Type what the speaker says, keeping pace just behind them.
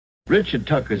Richard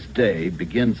Tucker's day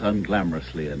begins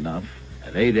unglamorously enough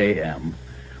at 8 a.m.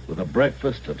 with a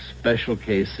breakfast of Special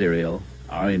K cereal,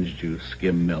 orange juice,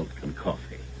 skim milk, and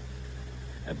coffee.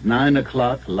 At 9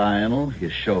 o'clock, Lionel,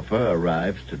 his chauffeur,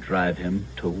 arrives to drive him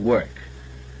to work.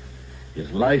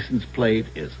 His license plate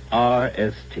is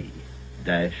RST-3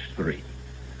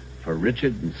 for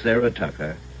Richard and Sarah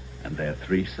Tucker and their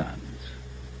 3 sons.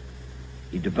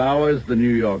 He devours the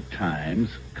New York Times,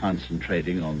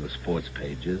 concentrating on the sports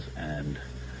pages and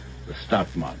the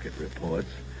stock market reports,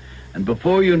 and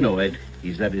before you know it,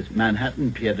 he's at his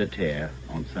Manhattan pied-à-terre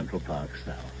on Central Park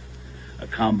South, a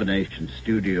combination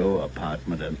studio,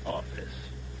 apartment, and office.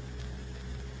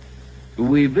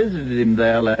 We visited him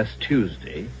there last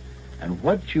Tuesday, and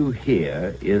what you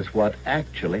hear is what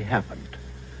actually happened,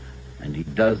 and he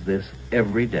does this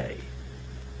every day.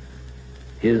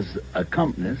 His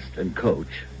accompanist and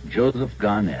coach, Joseph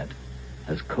Garnett,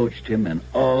 has coached him in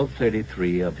all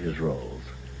 33 of his roles.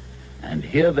 And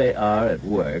here they are at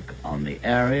work on the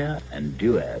aria and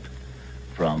duet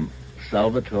from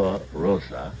Salvator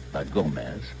Rosa by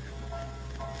Gomes.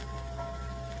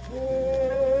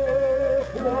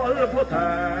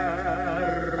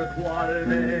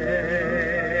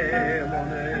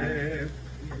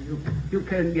 You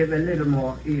can give a little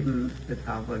more, even the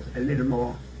powers, a little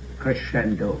more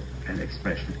crescendo and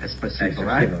expression, espressivo,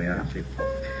 right? Yeah.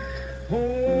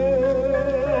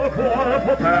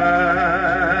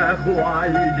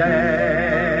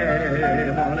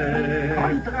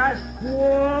 Contrast.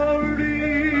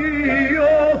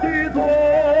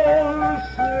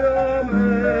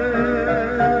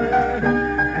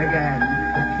 Again.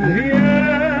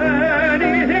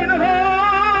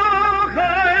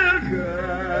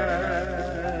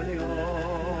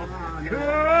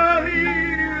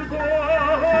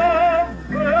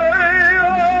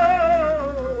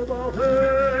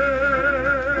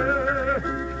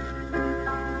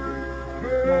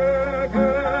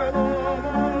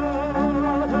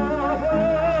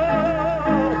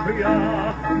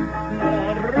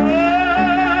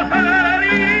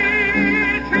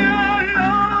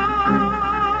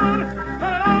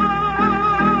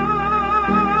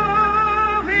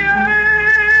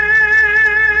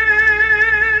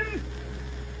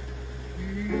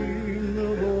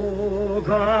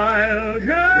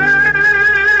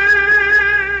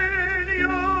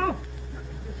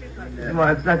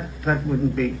 Well, that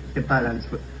wouldn't be, the balance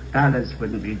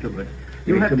wouldn't be good.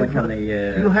 You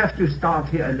have to start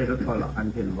here a little fuller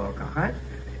until Walker, right?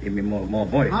 Give me more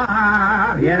voice.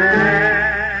 Yeah.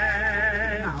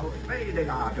 Now, very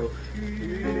legato.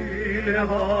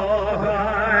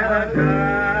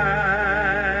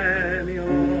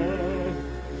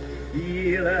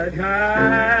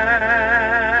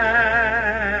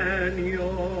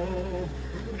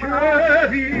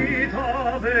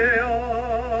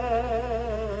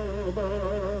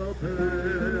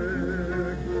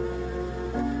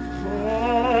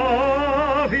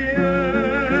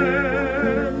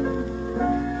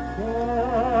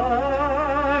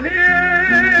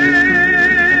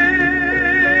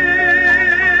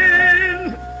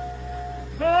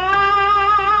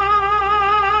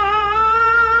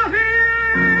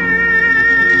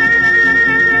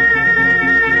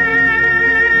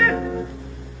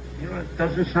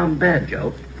 Doesn't sound bad,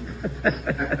 Joe.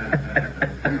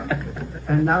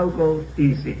 And now go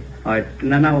easy. All right,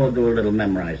 now we'll do a little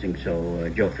memorizing, so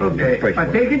Joe throw me the first but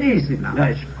word. take it easy now.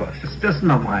 Yes, of course. It's just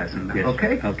memorizing now, Yes.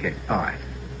 okay? Okay. All right.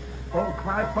 Oh,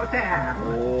 qual poter.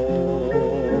 Oh,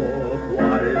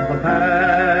 qual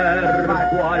poter,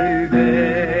 qual demone,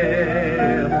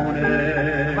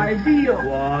 By Dio.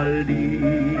 qual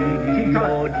Dio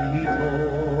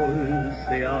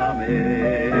sia me.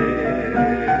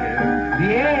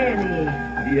 Vieni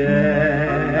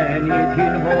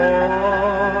in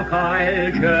hoca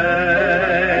il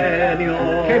genio.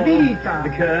 Che vita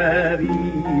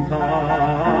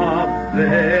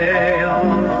bea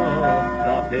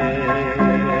da te.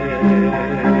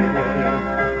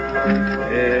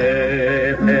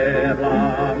 E per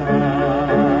l'amata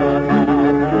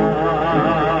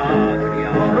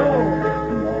patria morrò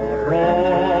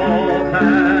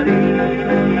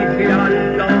feriti all'or.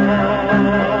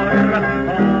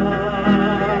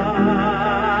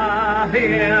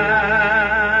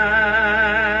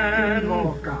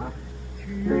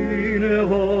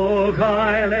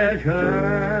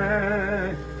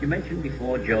 You mentioned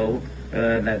before, Joe,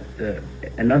 that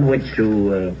another way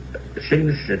to sing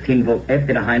this teen vocal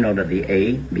after the high note of the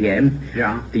A, the M,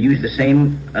 to use the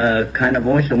same kind of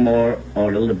voice or a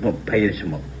little bit more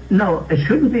pianissimo. No, it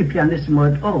shouldn't be pianissimo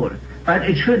at all, but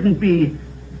it shouldn't be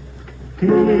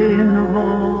teen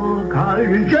vocal.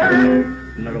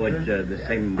 In other words, the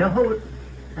same... The whole...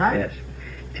 Right? Yes.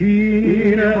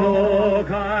 Tina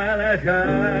vocale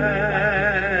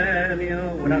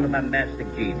genio. Without a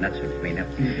bombastic G, that's what you mean.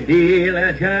 Il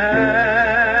genio.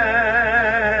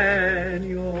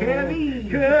 Che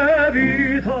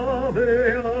vita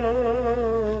beata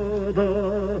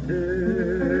te.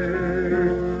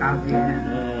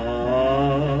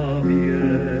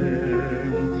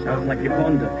 Sounds like you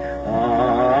ponder.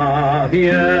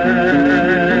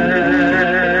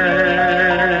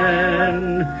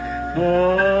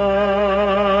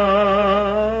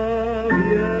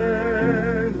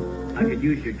 I could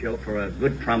use your joke for a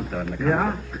good prompter on the cover.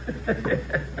 Yeah?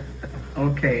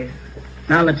 Okay.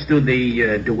 Now let's do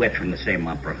the duet from the same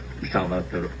opera,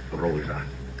 Salvator Rosa.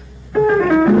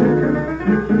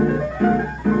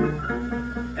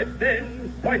 E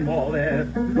ben puoi muovere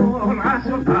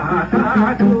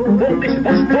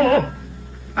disposto.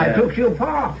 I took your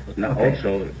part. Now Okay.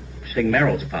 also sing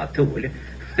Merrill's part too, will you?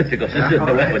 Because this is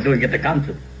the way we're doing at the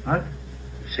concert. What?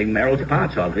 Sing Merrill's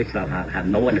part, so at least I'll have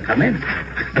no one to come in.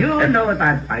 You know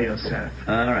that by yourself.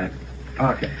 All right.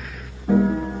 Okay.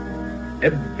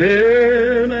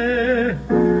 Ebbene,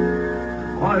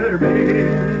 Al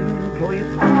vento i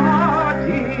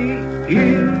parti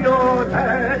in your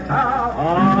testa.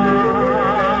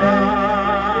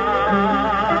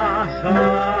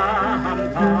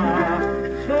 Santa,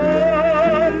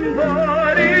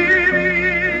 somebody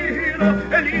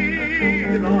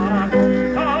Elina,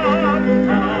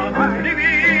 Santa,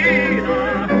 divina,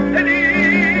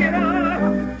 Elina,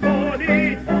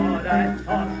 bonita de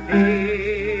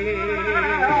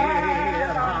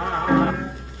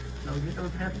No, you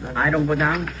don't have that. I don't go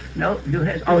down? No, you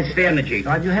have. Oh, it's the energy.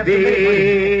 God, you have to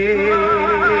make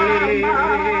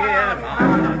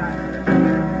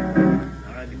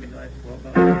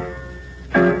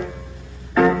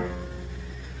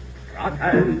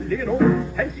Fratelli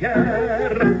un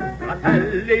pensier,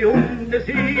 fratelli un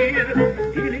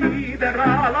desir, di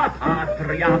libera la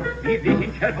patria, di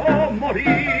vincere o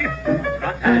morir.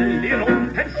 Fratelli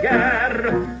un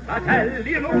pensier,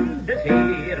 fratelli un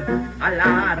desir,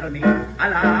 allarmi,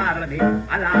 allarmi,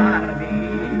 allarmi.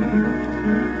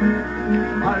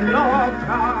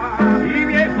 allora. I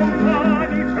miei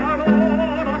compagni fra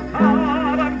loro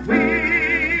stavano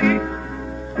qui.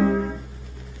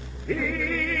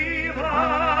 Viva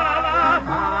la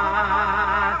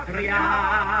patria!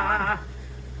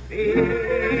 Viva!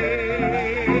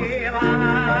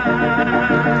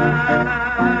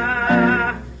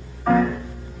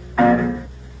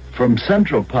 From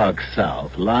Central Park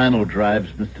South, Lionel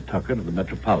drives Mr. Tucker to the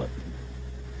Metropolitan.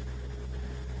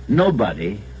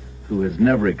 Nobody who has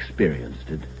never experienced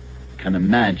it can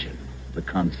imagine the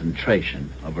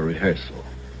concentration of a rehearsal.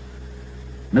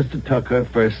 Mr. Tucker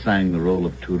first sang the role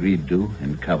of Turiddu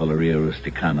in Cavalleria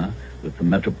rusticana with the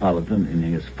Metropolitan in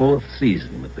his 4th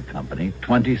season with the company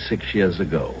 26 years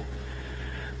ago.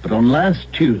 But on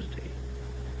last Tuesday,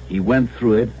 he went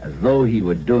through it as though he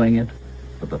were doing it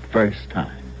for the first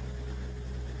time.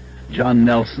 John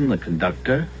Nelson, the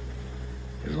conductor,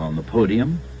 is on the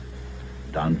podium.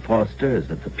 Don Foster is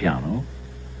at the piano.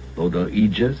 Bodo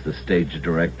Aegis, the stage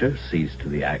director, sees to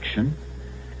the action.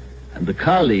 And the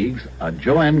colleagues are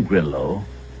Joanne Grillo,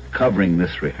 covering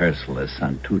this rehearsal as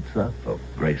Santuzza for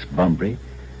Grace Bumbry,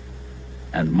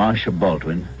 and Marcia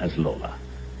Baldwin as Lola.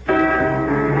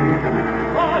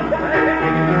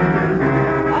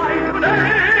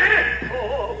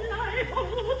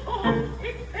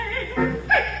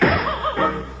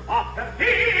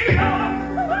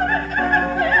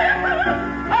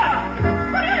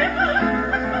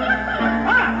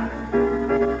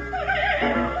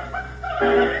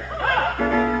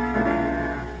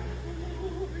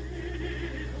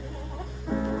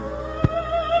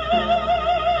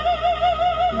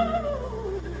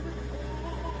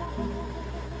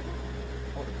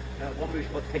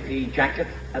 Take the jacket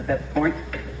at that point.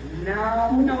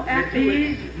 No,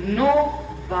 afterwards. No,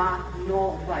 va.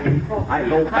 I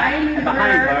go back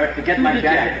behind her to get my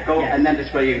jacket, go, yes. And then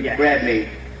this way you grab me.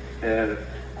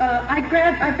 I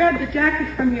grabbed the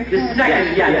jacket from your hand.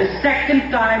 The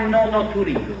second time, no,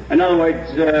 Turiddu. In other words,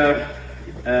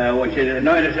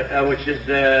 which is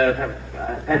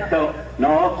petto,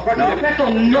 no.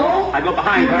 I go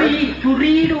behind her.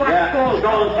 Turiddu,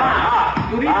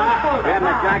 Grab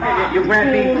my jacket. You grab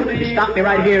me. You stop me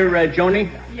right here, Joni.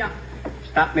 Yeah.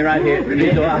 Stop me right here.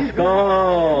 Turiddu,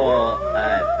 asco.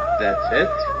 That's it.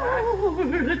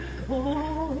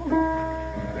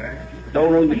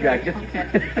 Don't ruin the jacket.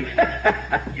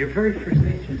 Your very first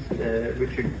agent,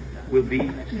 Richard, will be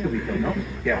Turiddu, no?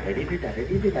 Yeah.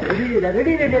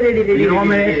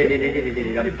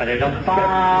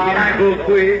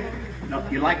 No,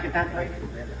 you like it that way?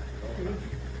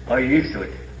 Or are you used to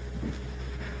it?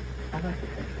 I like it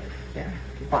that way. Yeah.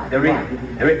 Why?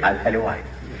 I'll tell you why.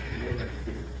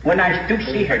 When I do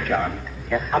see her, John,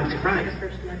 I'm surprised.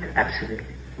 Absolutely.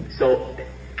 So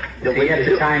you have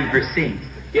the time for scenes.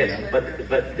 Yes, but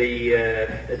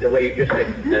the way you just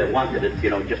wanted it,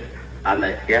 just on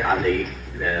the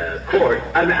chord,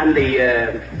 on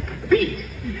the beat,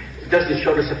 doesn't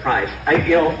show the surprise. I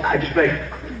just make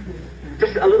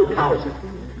just a little pause.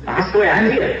 That's the way I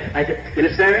feel it. You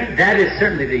understand? That is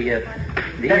certainly the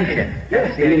intent.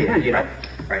 Yes, the intent,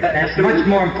 Right. That's much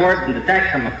more important that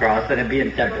that come across than it be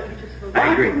in tempo.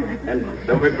 I agree. And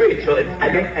so we agreed. So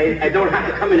I don't have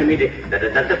to come in immediately. Then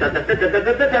it's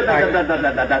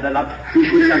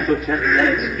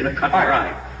going to cut my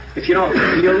eye. If you'll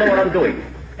know what I'm doing.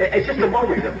 It's just a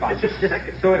moment. It's just a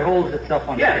second. So it holds itself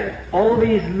on. Yeah. All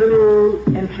these little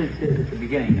entrances at the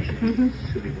beginning.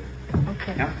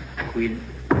 Okay. Yeah. Qui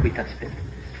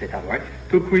aspetta, right?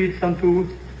 Tu qui santu.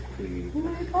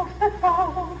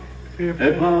 E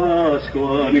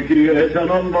Pasqua in chiesa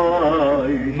non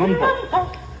vai. Non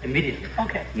può. Immediately.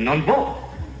 Okay. Non può.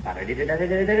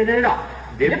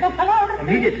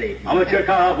 Immediately. Amo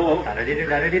cercavo.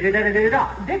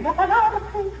 Devo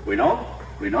parlarti. We know?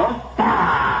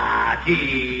 That's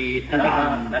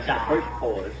the first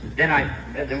pause. Then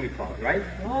we pause, right?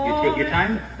 You take your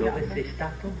time. Dove sei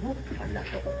stato?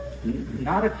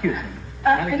 Not accusing.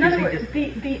 In other words,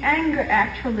 the anger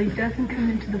actually doesn't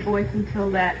come into the voice until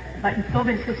that, like,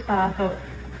 dove sei stato,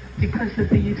 because of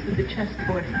the use of the chest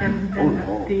voice. Then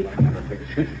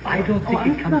I don't think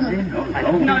it comes in.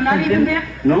 No, not even there?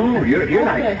 No, you're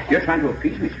right. You're trying to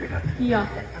appease me, sweetheart. Yeah.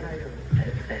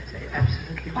 That's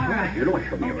absolutely All right. You don't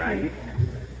show me around.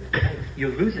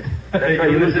 You'll lose it. That's why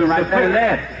you lose it right there and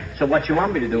there. So what you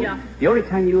want me to do, Yeah. the only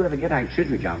time you ever get angry, excuse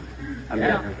me, John,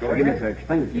 forgive me for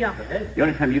explaining. Yeah. The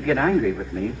only time you get angry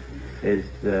with me is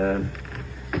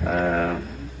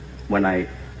when I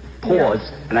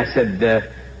paused and I said, a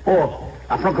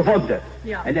francofonte.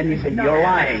 Yeah. And then you said, you're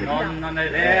lying. Non è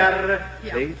vero.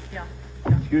 See? Yeah.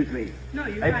 Excuse me. No,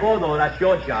 you're Hey, right. Bono, that's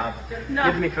your job. No.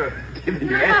 Give me for giving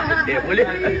the answers here, will you?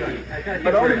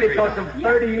 But only because of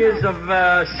 30 years of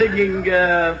singing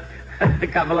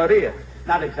Cavalleria.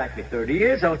 Not exactly 30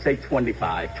 years, I would say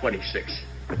 25, 26.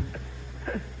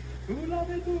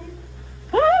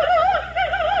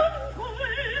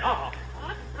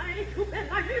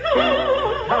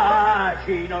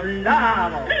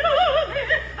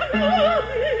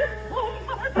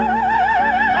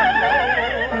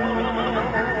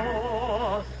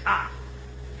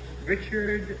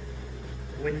 Richard,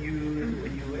 when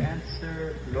you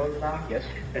answer Lola, Yes.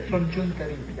 è congiunta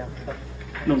in piazza.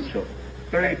 Non so.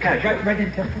 Very casual. Right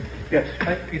in tempo. Yes.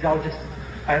 Right, because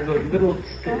I have those little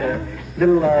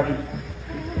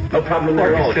No problem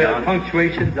at all, John.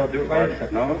 punctuations. I'll do it right in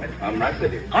tempo. No, I'm not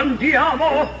with you.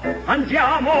 Andiamo,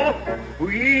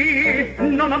 qui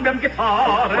non abbiamo che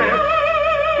fare.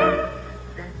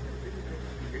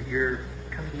 You're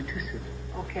coming in too soon.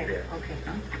 Okay. Okay.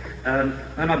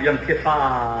 Non abbiamo che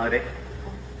fare.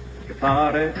 Che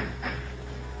fare?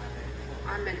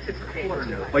 I'm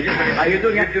anticipating. Are you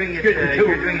doing it? You're doing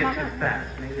it too fast.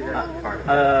 Maybe that's part of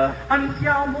it.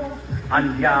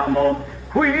 Andiamo,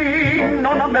 qui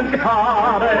non abbiamo che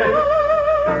fare.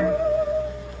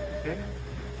 It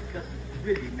doesn't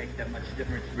really make that much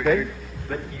difference, Richard.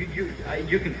 But you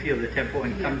can feel the tempo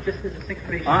and come just as a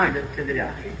syncopation to the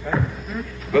athlete, right?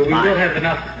 But we will have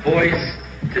enough voice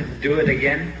to do it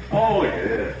again. Oh,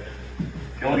 yeah.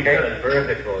 Okay.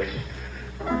 Perfect voice.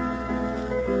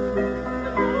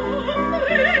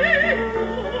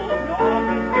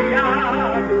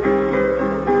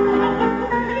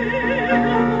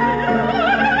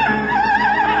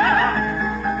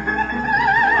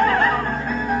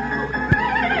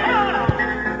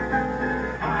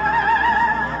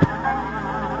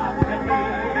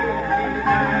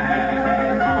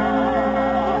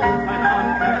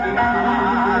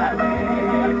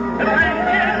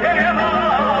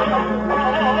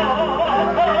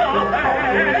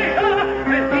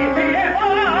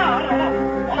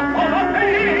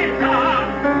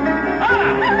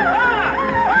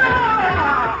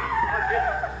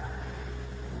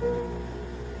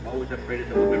 Afraid of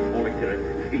the woman falling to her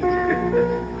feet.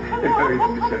 They're very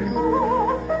precise.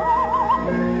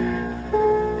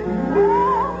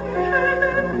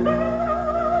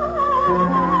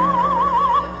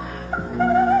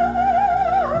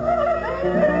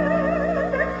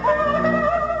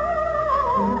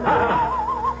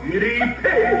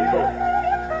 Ripeto.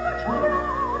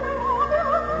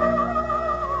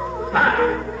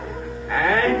 E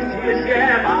si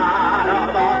chiama la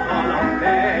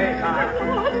festa.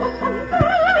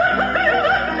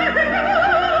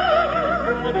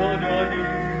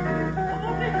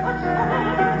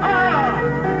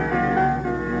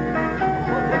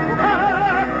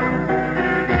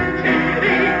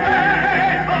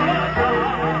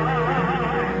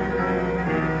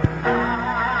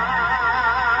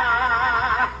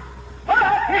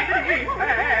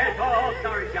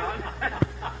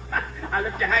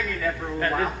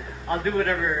 I'll do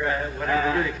whatever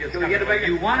really feels comfortable.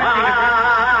 You want to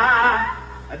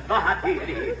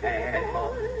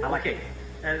Okay.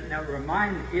 Now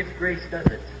remind, if Grace does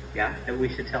it, that we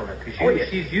should tell her, because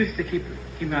she's used to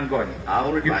keeping on going.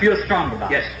 You feel strong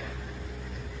about it. Yes.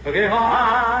 Okay.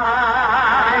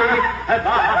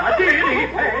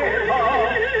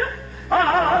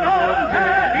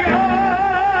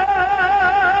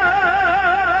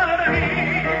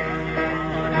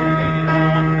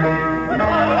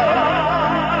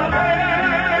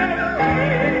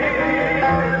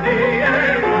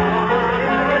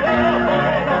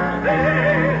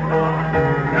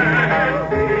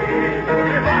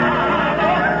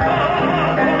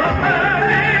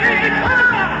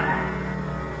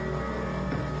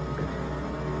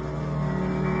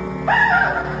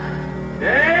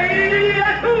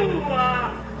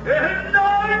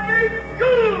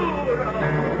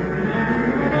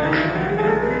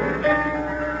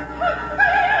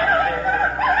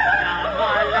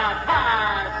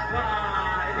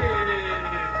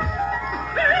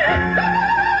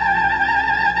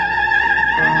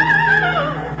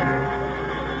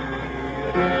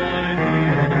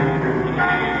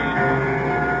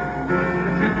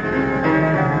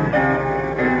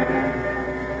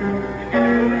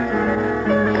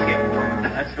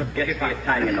 Get the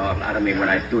Italian off out of me when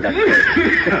I do that.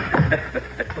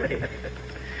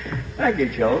 Thank you,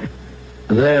 Joe.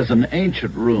 There's an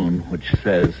ancient rune which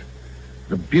says,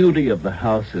 the beauty of the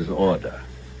house is order.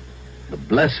 The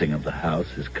blessing of the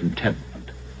house is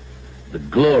contentment. The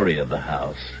glory of the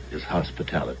house is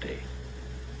hospitality.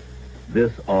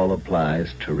 This all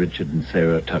applies to Richard and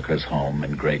Sarah Tucker's home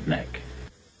in Great Neck.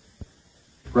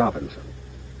 Robinson.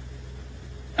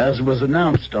 As was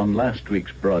announced on last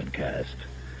week's broadcast,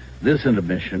 this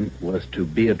intermission was to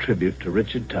be a tribute to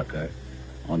Richard Tucker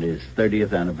on his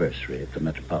 30th anniversary at the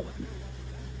Metropolitan.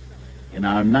 In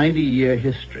our 90-year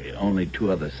history, only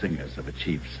two other singers have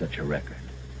achieved such a record.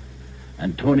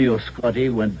 Antonio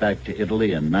Scotti went back to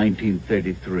Italy in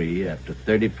 1933 after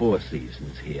 34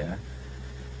 seasons here,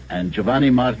 and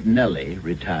Giovanni Martinelli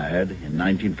retired in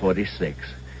 1946,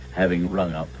 having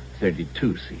rung up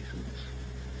 32 seasons.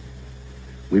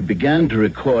 We began to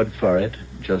record for it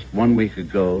just 1 week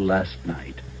ago last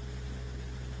night.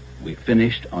 We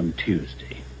finished on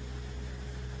Tuesday.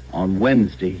 On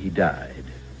Wednesday, he died.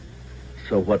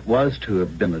 So what was to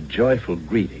have been a joyful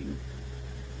greeting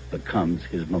becomes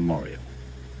his memorial.